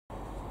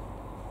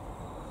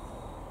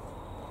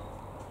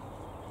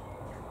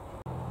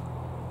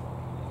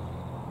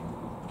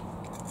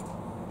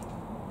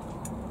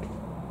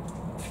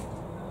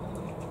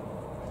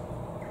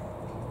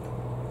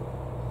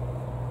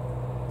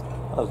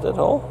How's that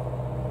all?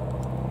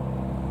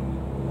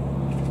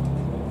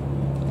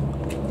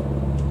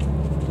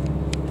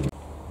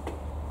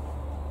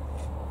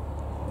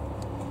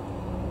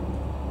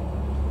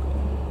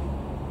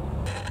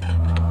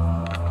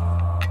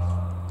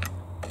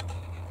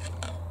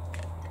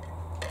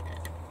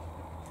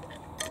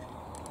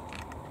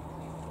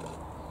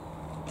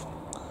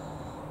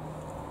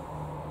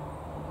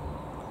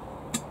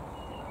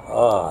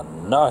 Ah,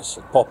 nice,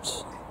 it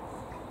popped.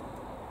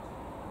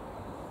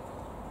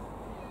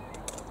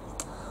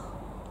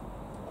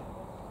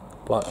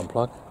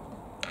 Unplug.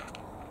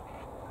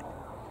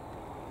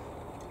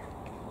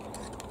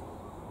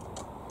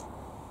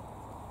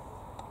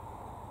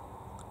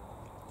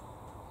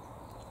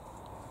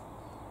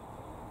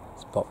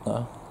 It's popped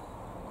now.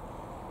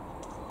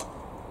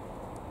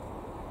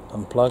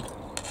 Unplug.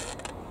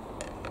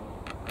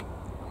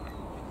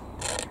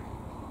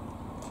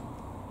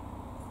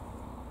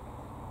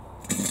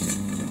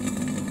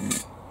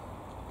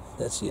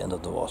 That's the end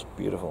of the wasp.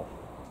 Beautiful.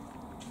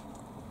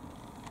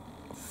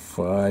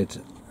 Fried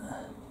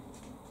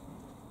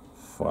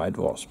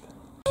wasp.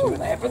 See what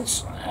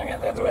happens. I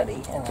get that ready,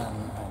 and then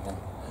I can.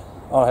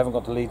 Oh, I haven't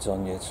got the leads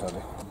on yet,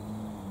 sorry.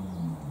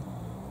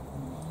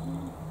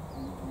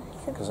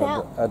 Because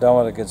I don't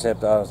want to get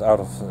zapped out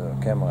of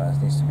camera.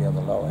 It needs to be on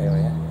the low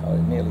area. Oh,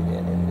 nearly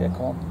there, nearly there.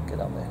 Come on, get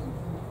on there.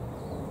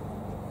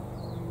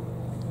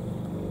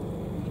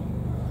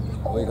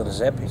 Oh, you got a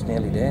zap. He's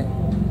nearly there.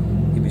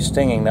 He'll be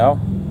stinging now.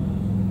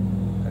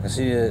 I can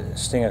see the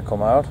stinger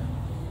come out.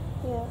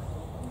 Yeah.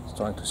 He's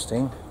trying to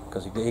sting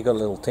because he got a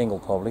little tingle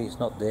probably. He's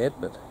not dead,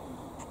 but.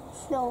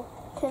 No,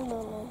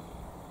 tingle.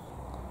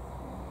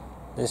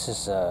 This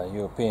is a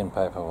European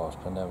paper wasp,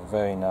 and they're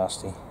very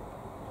nasty.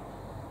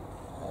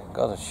 I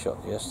got a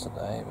shot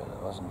yesterday, but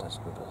it wasn't as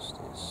good as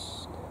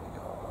this. There we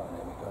go. Oh,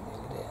 there we go,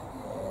 nearly there.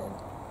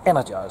 And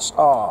energize.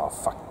 Oh,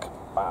 fuck,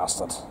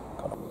 bastard.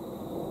 Got him.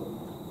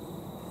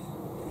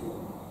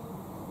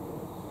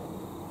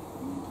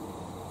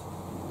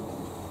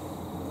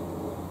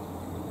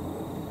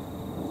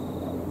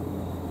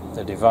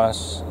 The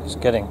device is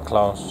getting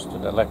close to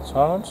the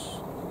electrodes.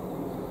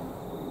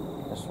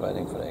 Just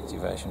waiting for the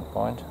activation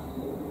point.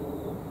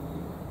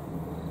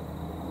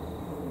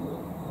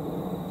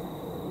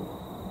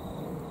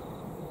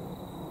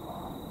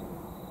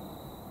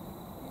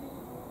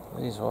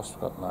 These wasps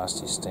got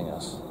nasty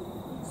stingers,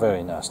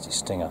 very nasty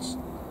stingers.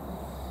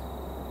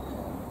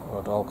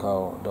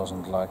 Rodolco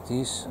doesn't like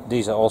these.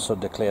 These are also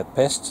declared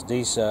pests.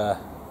 These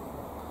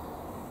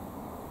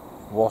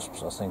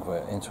wasps, I think,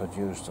 were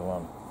introduced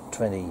around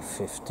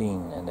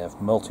 2015 and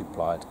have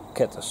multiplied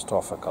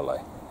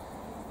catastrophically.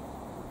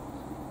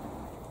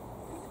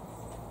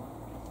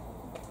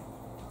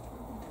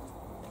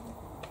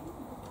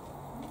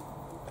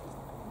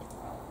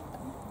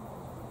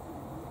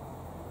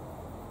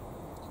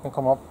 You can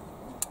come up.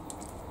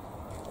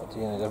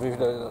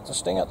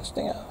 The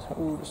stinger.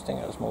 Ooh, the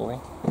stinger is moving.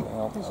 Hang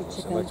on, I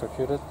was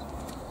electrocuted.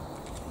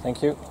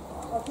 Thank you.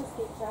 I'll just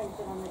keep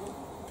changing on it.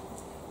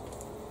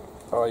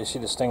 Oh, you see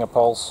the stinger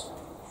pulse?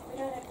 We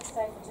don't have to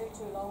stay for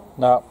too long.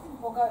 No.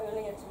 We'll go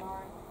earlier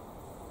tomorrow.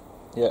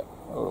 Yeah,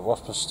 oh, the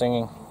wasp is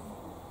stinging.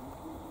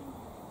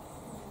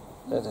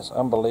 That is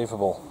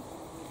unbelievable.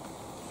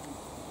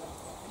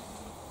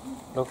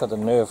 Look at the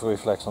nerve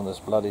reflex on this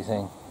bloody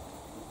thing.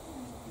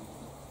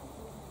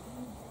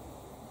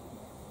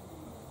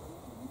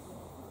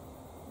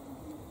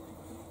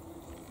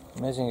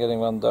 Imagine getting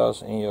one of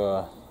those in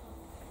your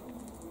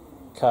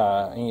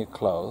car, in your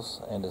clothes,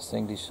 and this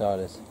thing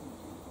decided,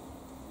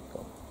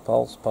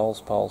 pulse,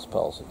 pulse, pulse,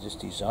 pulse. It's just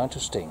designed to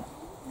sting.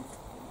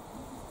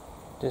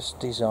 Just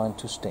designed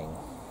to sting.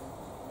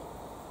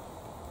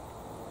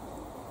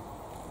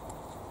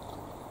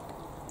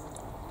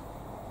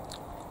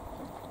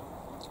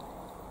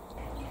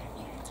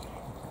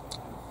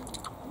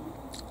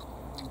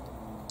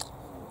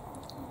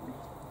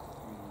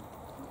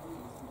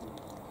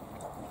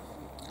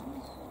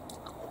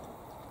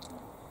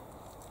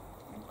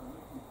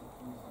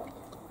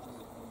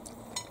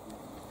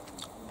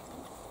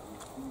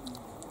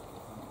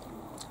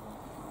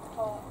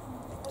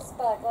 This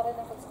bag, I don't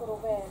know if it's good or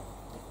bad.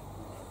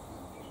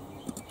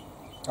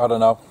 I don't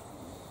know.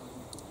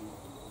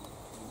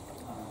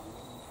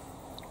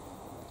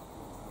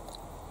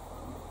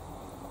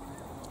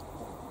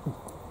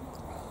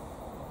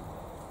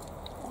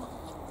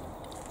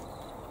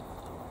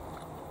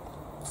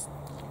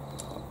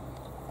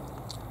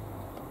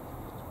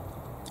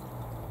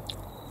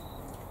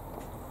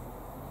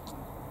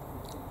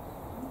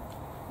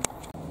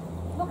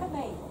 Look at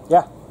me.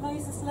 Yeah. No,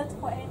 use this lid to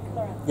put hand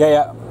clearance.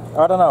 Yeah.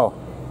 I don't know.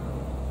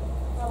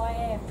 Well, I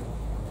am.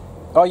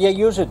 Oh yeah,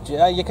 use it.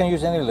 Yeah, you can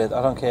use any lid.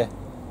 I don't care.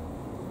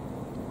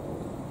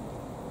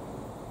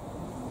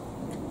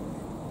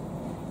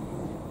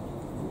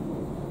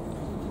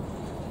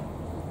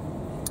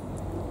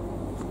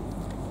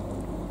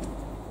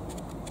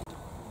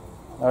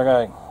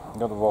 Okay,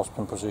 got the wasp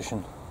in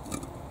position.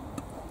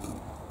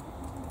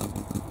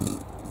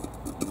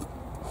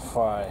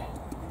 Fry,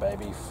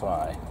 baby,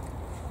 fry.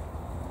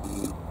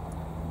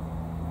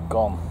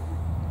 Gone.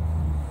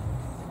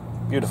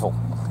 Beautiful.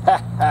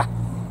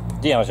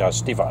 Die haben wir ja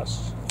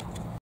Stivas.